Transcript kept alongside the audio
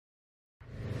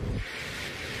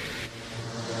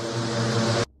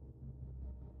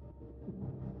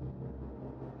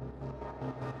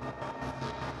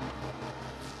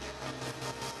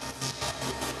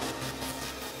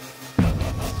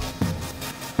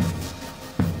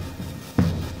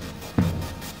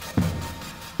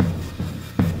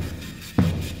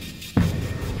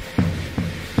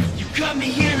cut me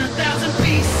in 1,000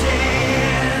 pieces.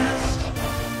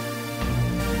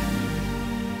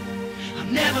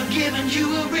 I'm never giving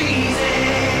you a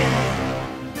reason.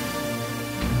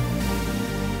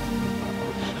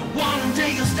 One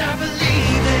day you'll start believing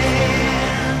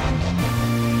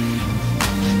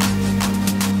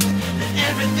that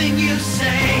everything you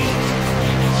say,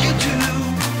 you do,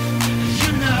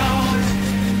 you know,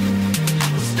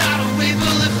 will start a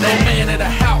ripple effect. No man at a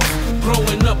house,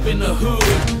 growing up in the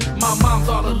hood. My mom's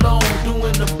all alone,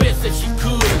 doing the best that she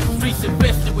could. Streets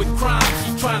infested with crime,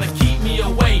 she's trying to keep me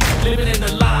away. Living in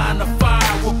the line of fire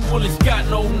where bullets got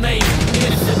no name.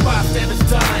 Innocent bystanders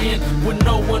dying with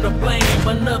no one to blame.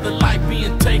 Another life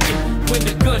being taken when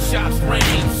the gunshots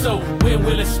rain. So when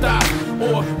will it stop,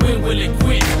 or when will it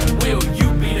quit? Will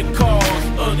you be the cause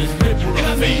of this ripple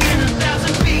Cut me effect? in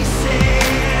 1,000 pieces.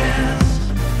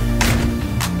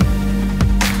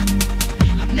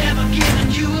 I've never given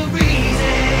you a reason.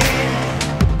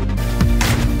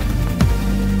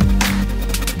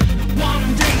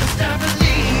 One day you'll start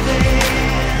believing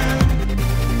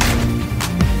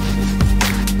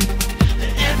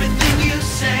that everything you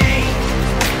say,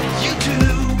 you do,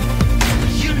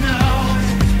 you know,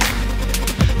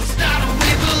 will start a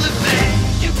ripple effect.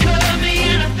 You cut me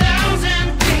in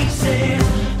 1,000 pieces,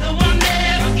 though I'm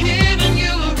never giving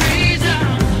you a reason.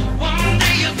 One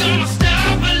day you're gonna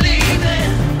stop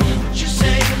believing what you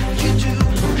say, you do,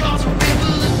 cause a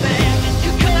ripple effect.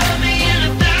 You cut me in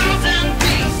 1,000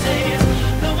 pieces,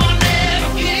 though I'm never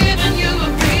giving you a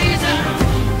reason.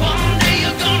 One day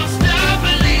you're gonna stop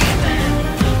believing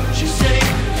what you say,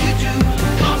 you do,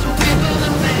 cause a ripple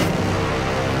effect.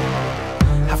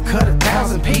 I've cut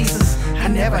 1,000 pieces, I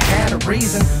never had a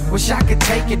reason. Wish I could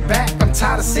take it back, I'm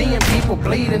tired of seeing people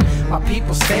bleeding. My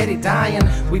people steady dying,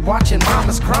 we watching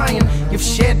mamas crying. You've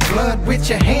shed blood with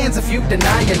your hands if you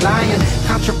deny you're lying.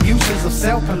 Contributions of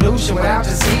self-pollution without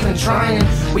just even trying.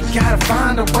 We gotta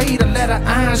find a way to let our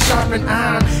iron sharpen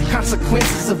iron.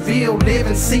 Consequences of ill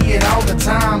living, see it all the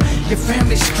time. Your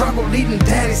family struggle leading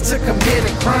daddies to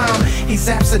commit a crime. He's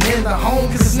absent in the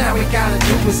home cause now he gotta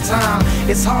do his time.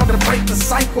 It's hard to break the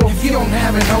cycle if you don't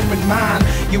have an open mind.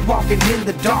 You're walking in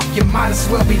the dark, you might as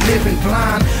well be living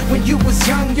blind. When you was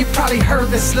young, you probably heard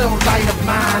this little light of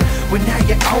mine. Well, now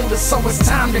you're older, so it's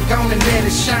time to go and let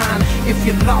it shine. If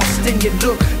you're lost and you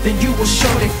look, then you will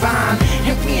surely find.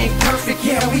 And we ain't perfect,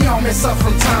 yeah, we all mess up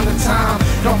from time to time.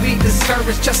 Don't be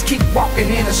discouraged, just keep walking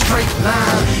in a straight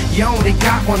line. You only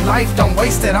got one life, don't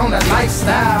waste it on a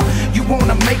lifestyle. You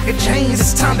wanna make a change,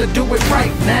 it's time to do it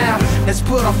right now. Let's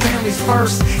put our families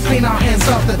first, clean our hands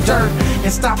off the dirt,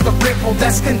 and stop the ripple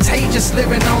that's contagious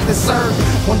living on this earth.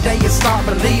 One day you start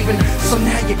believing, so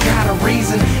now you got a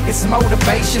reason. It's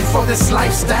motivation for this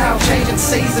lifestyle changing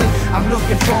season. I'm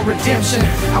looking for redemption,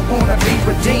 I wanna be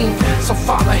redeemed. So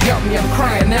Father help me, I'm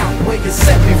crying out, will you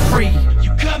set me free?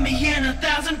 You cut me in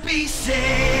 1,000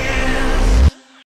 pieces.